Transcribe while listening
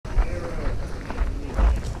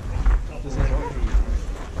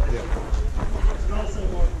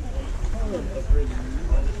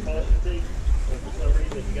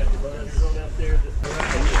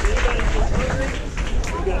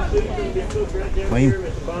Clean.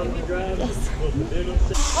 Yes.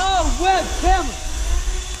 Oh, web camera.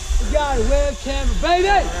 We got a web camera,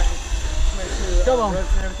 baby. Come on.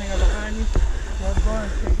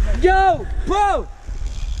 Go, bro.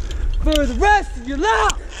 For the rest of your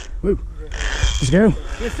life. Woo. Let's go.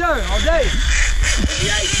 Yes, sir. All day.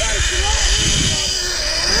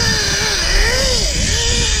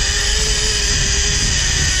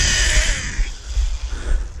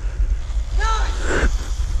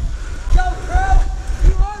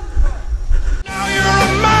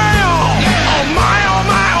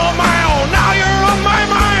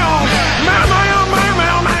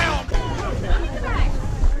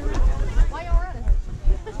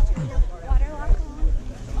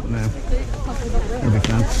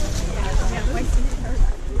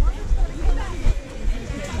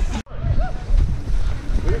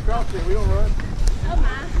 We don't run. Oh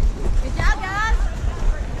my. Good job, guys.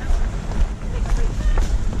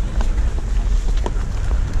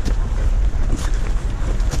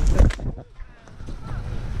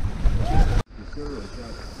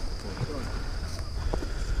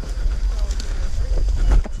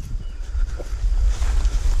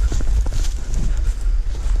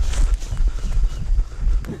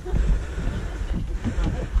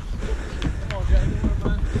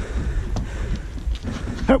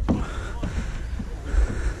 Help.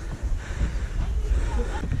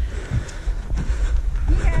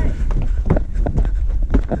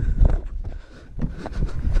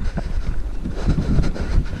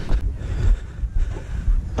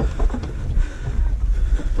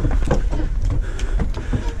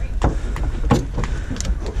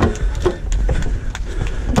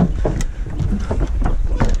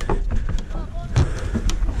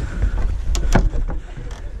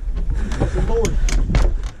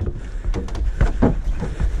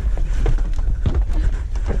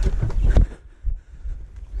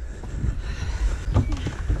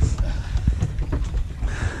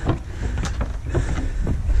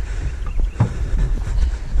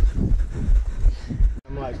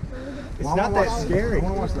 It's not that scary. I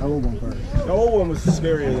want to watch the old one first. The old one was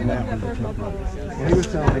scarier than that one. And he was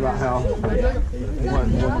telling me about how I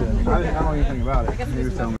don't know anything about it. He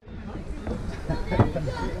was telling me. I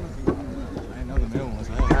didn't know the new one was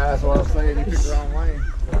that. That's what I was saying. You picked the wrong lane.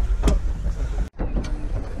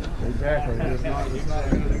 Exactly. It's not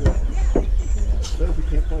You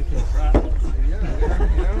can't play kids.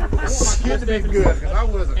 It's good to be good, because I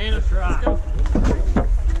wasn't. And a try.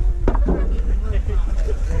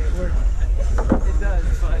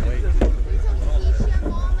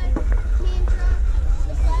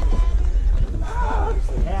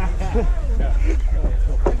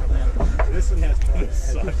 This one has to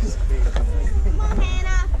sucks. Come on,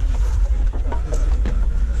 Hannah.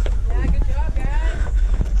 Yeah, good job, guys.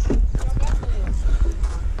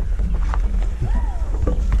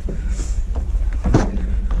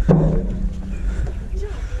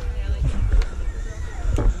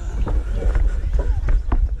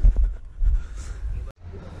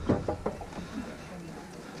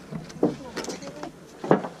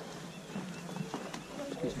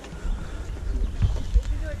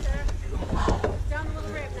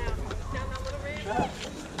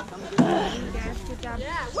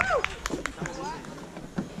 Yeah, woo!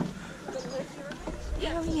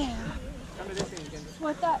 Hell yeah. That's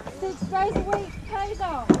what that 6 days a week pays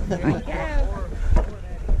off. There you go.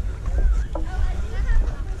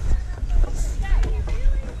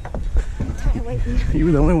 You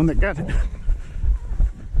were the only one that got it.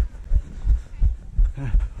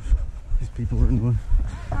 These people are in one.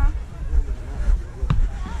 Huh?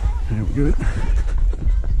 There we go.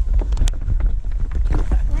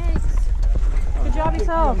 Thanks. Good job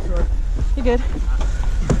yourself. You good?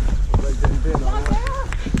 Come on, Sarah.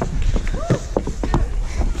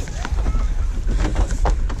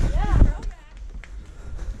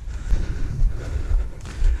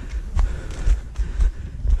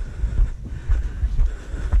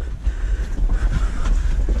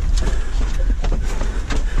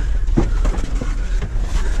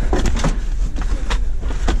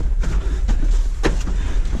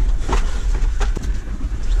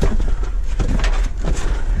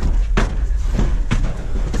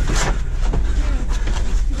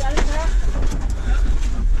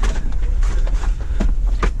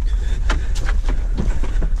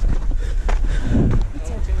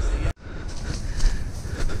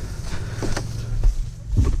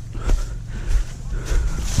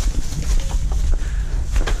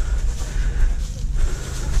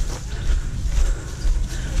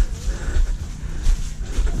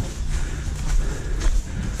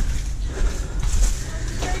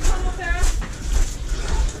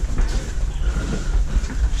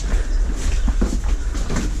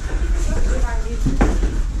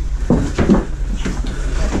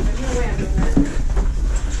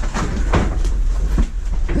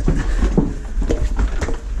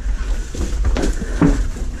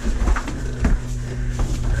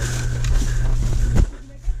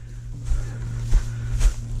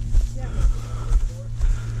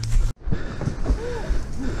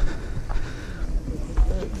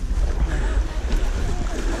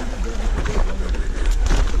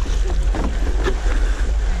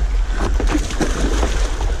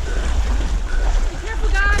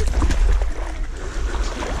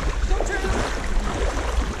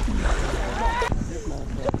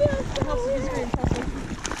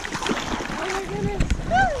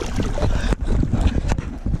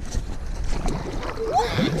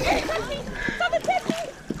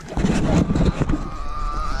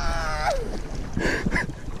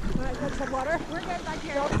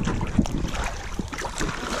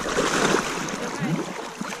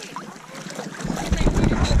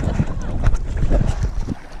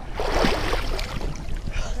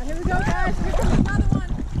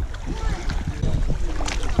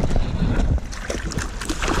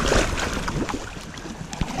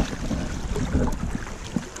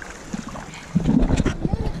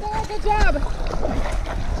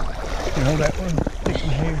 hold that one. Fix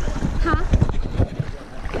my hair. Huh?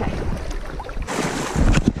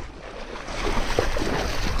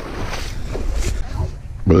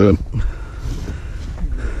 But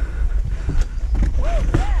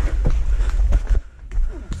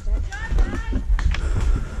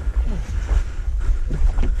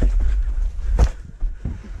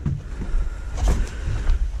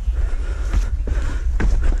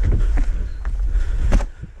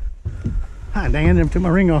ah, dang it, I took my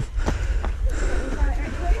ring off.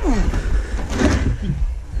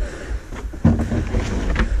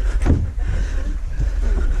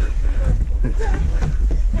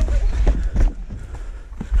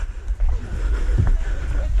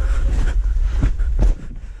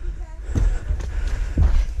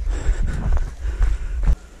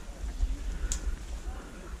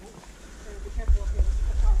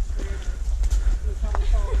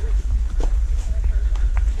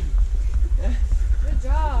 Good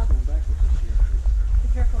job. Be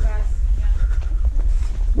careful, guys.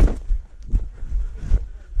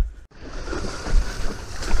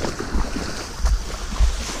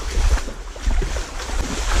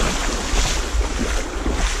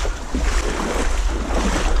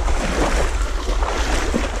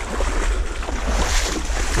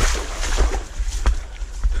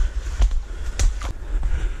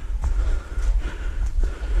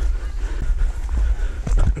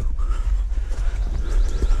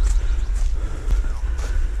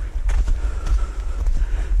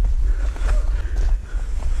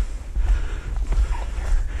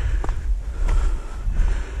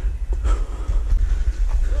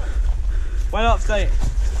 Why not stay?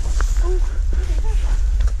 Woo!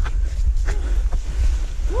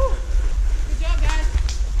 Good job, guys.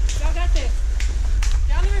 Y'all got this.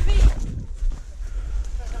 Down the ravine.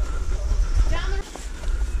 Down the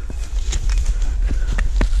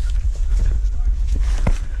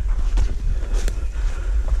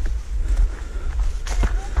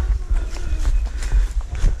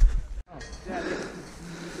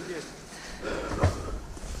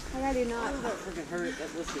I do not. Freaking hurt.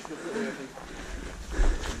 That list is completely open.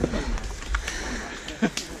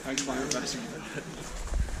 I can buy it faster.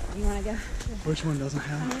 You want to go? Which one doesn't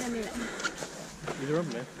have? I'm going to move it. Either of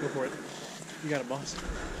them, man. Go for it. You got it, boss.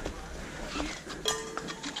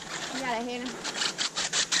 You got it, Hannah.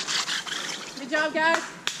 Good job, guys.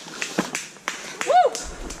 Woo!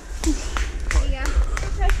 There you go.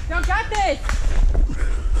 Y'all got this.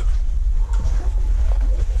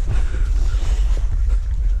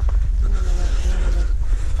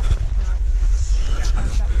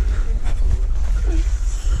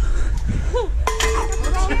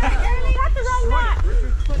 That's the wrong knot.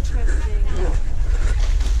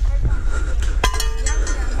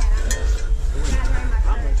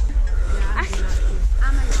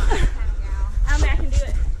 I'm a knot kind of gal. I mean, I can do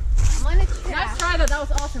it. I'm gonna try. Nice try, though. That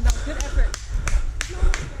was awesome. That was good effort.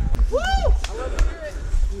 Woo! I love to hear it.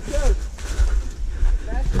 You good.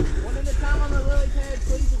 That's one at a time on the lily pad,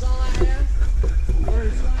 please, is all I ask. Or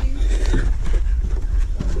swing.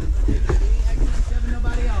 Any accident, shoving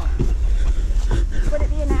nobody off. Would it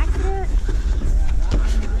be an accident?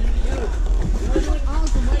 Y'all doing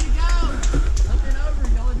awesome. Way to go. Up and over.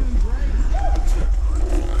 Y'all are doing great.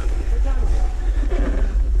 What time is it?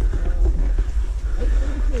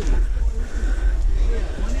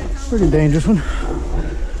 8:32. Pretty dangerous one.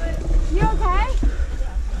 You okay?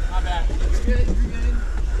 My bad. You're good. You're good.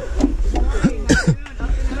 Good morning. How you doing?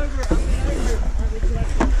 Up and over. Up and over. The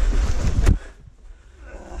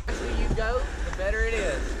faster you go, the better it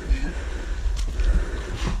is.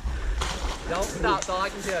 Don't stop. That's all I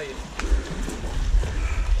can tell you.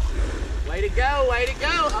 Way to go. Way to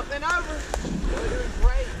go. Up and over. You're doing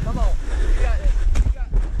great. Come on. You got it. You got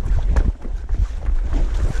it.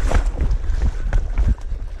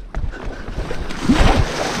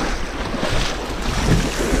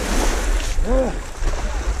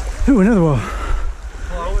 Ooh, another wall.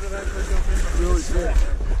 Well, I would have actually jumped in really slick.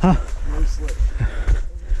 Huh? Really slick.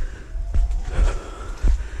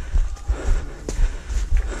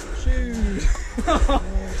 Shoot.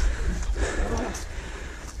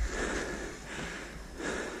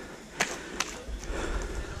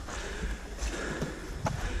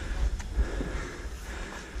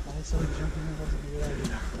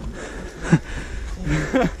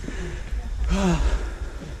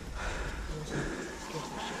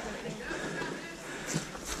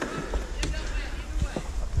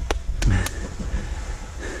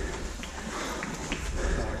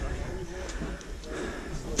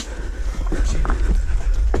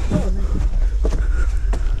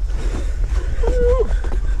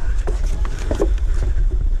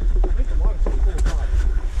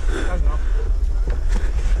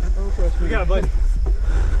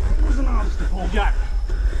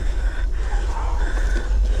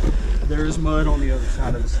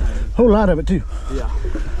 lot of the same. Whole lot of it too. Yeah.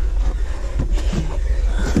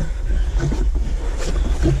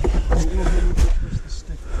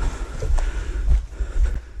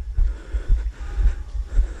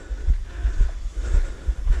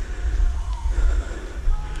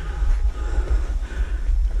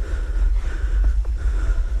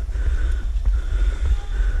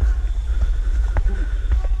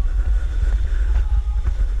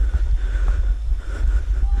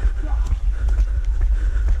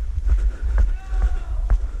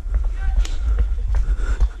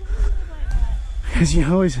 Because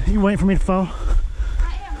you waiting for me to fall.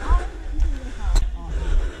 I am always waiting for you to fall.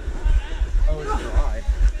 Oh, it's dry.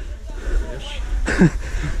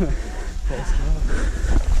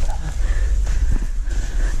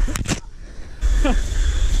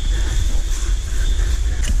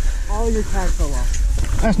 All your tags fell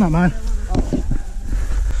off. That's not mine.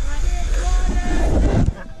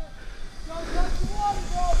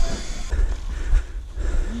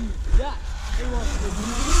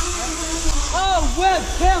 Oh, web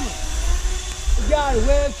camera! We got a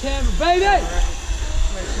web camera, baby!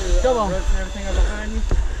 Come on. Everything behind you.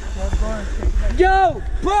 Go,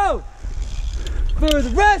 bro! For the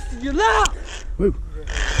rest of your life! Woo.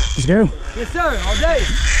 Let's go. Yes, sir, all day.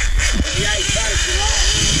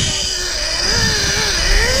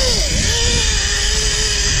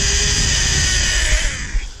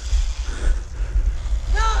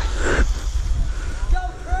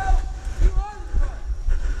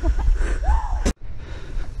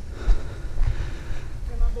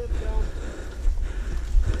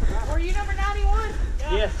 Were you number 91?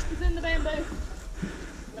 Yes. He's in the bamboo.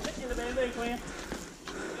 In the bamboo, Quinn.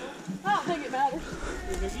 I don't think it matters.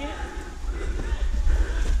 You gonna get it?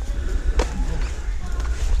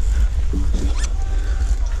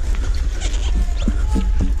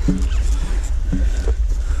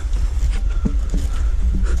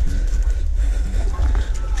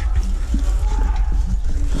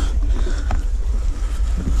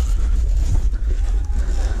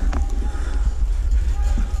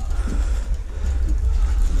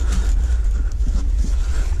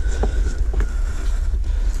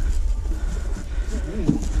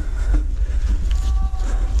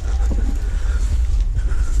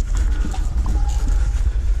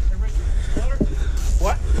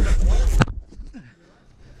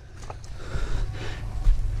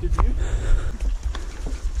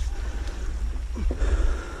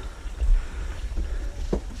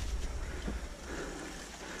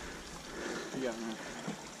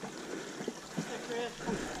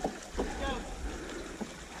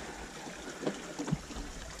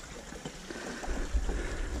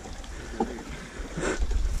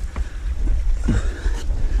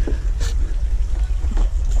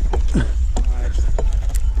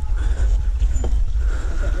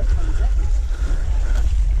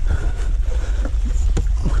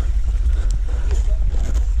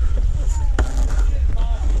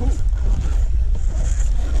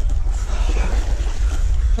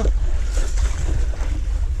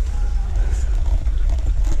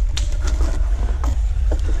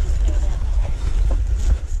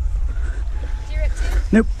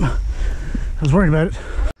 Nope. I was worried about it.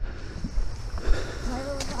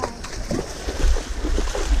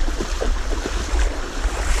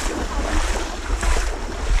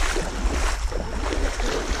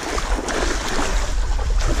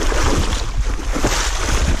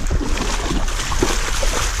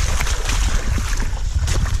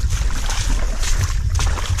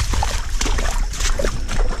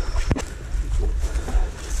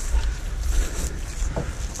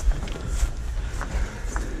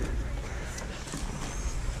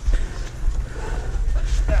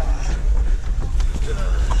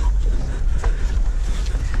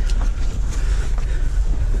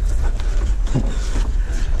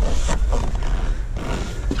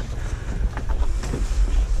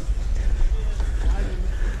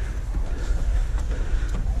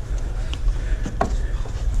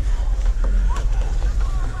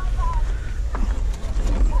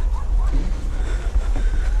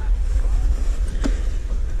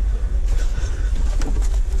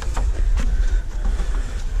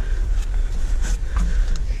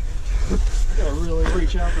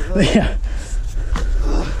 Yeah.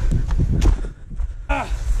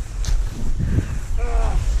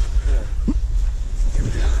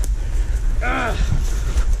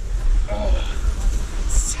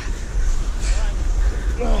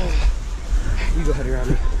 You go ahead around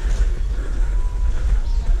me.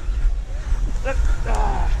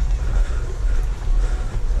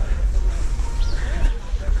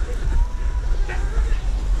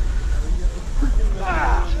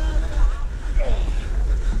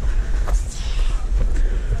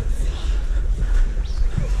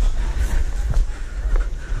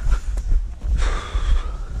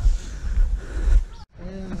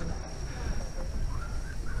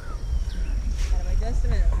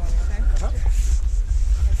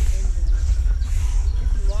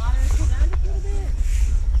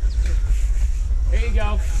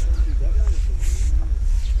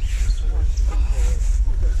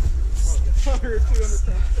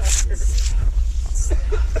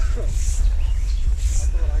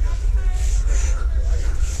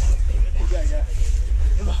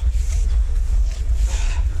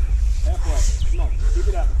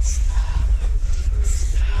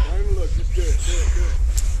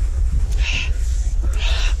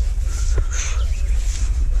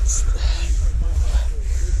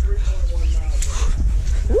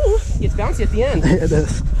 you at the end. Yeah, it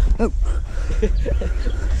does. Oh,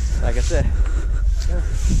 Like I said.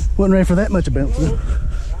 wasn't ready for that much of bounce. Though.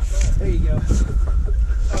 There you go.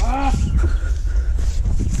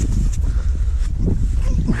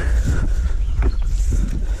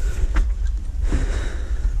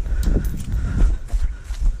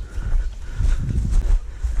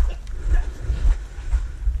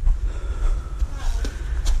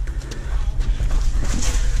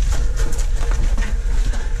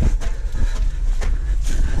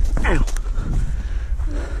 Ow.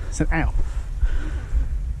 I said ow.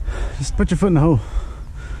 Just put your foot in the hole.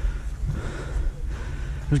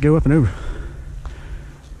 Just go up and over.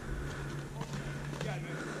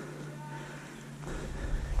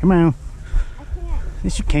 Come on. I can't.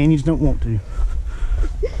 Yes, you can. You just don't want to.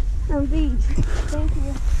 I'm beat. Thank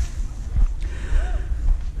you.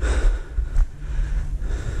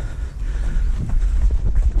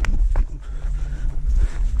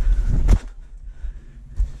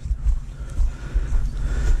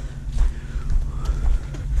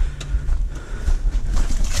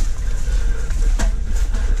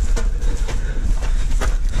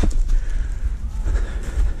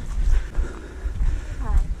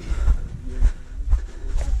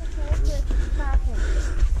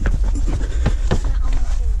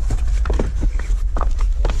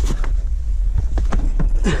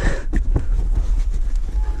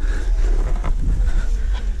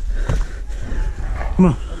 Come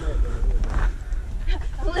on.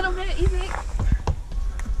 A little bit, you think?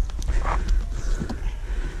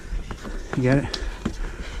 You got it?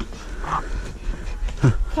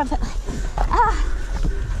 Come on. Ah!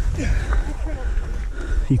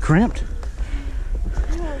 You cramped?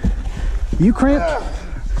 You cramped?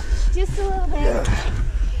 Just a little bit.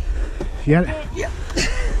 You got it? Yeah.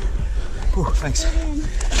 Thanks.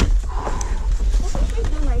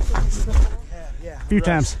 Yeah. A few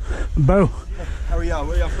times. Bo, How are y'all?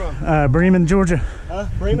 Where y'all from? Bremen, Georgia. Huh?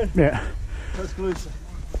 Bremen? Yeah. Tuscaloosa.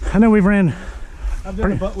 I know we've ran. I've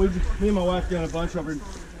done me and my wife done a bunch over in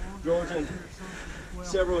Georgia and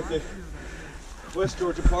several at the West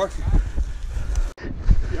Georgia Park.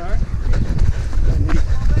 You all right?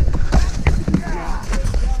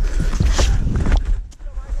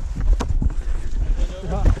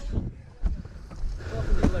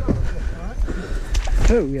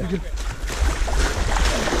 Oh, yeah.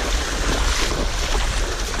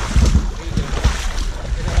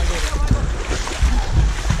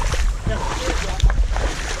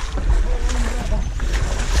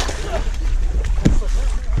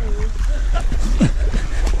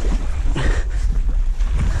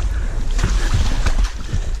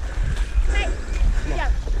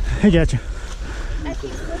 I got you. I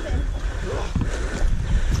keep slipping.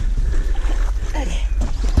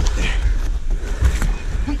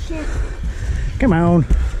 I can't. Come on.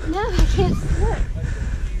 No, I can't slip.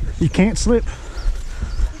 You can't slip.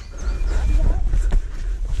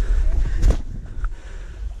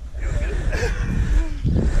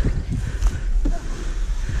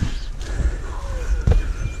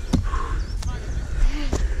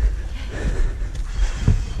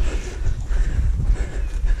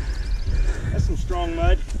 That's some strong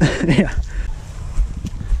mud. Yeah.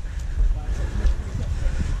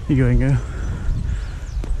 You go ahead and go.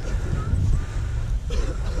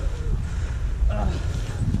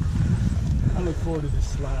 I look forward to this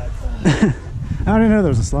slide. I didn't know there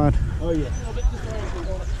was a slide. Oh yeah.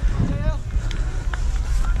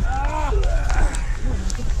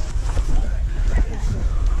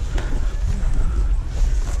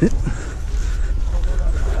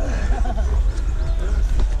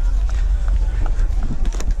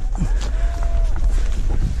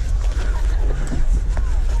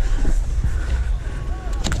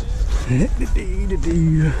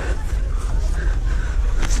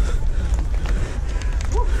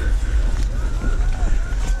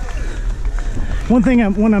 One thing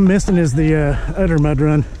I'm missing is the udder mud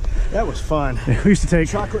run. That was fun. We used to take,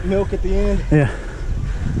 Chocolate milk at the end. yeah.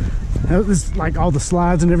 That was like all the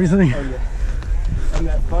slides and everything. Oh yeah. And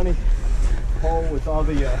that funny hole with all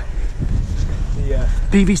the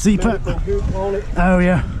PVC pipe. medical goop on it. Oh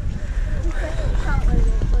yeah.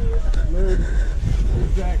 Mud.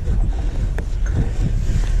 Exactly.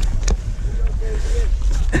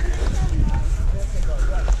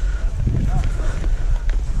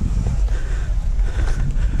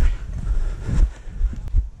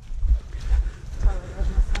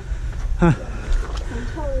 Huh?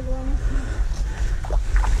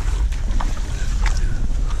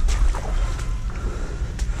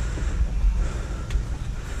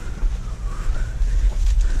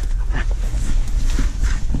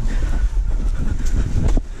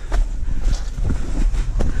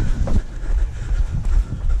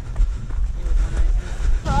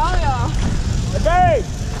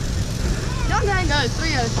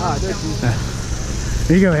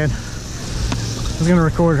 You go ahead. I was gonna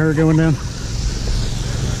record her going down.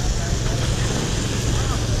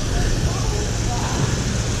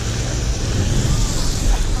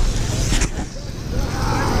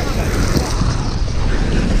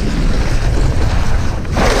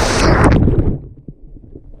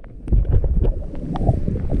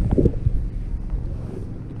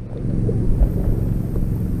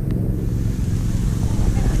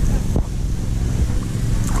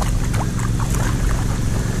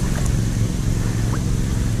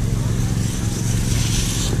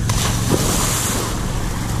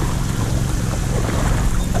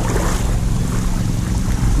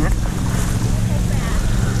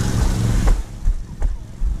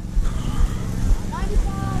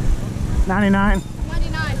 $99.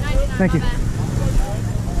 $99. Thank you. 80.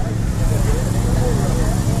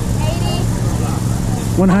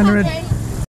 100.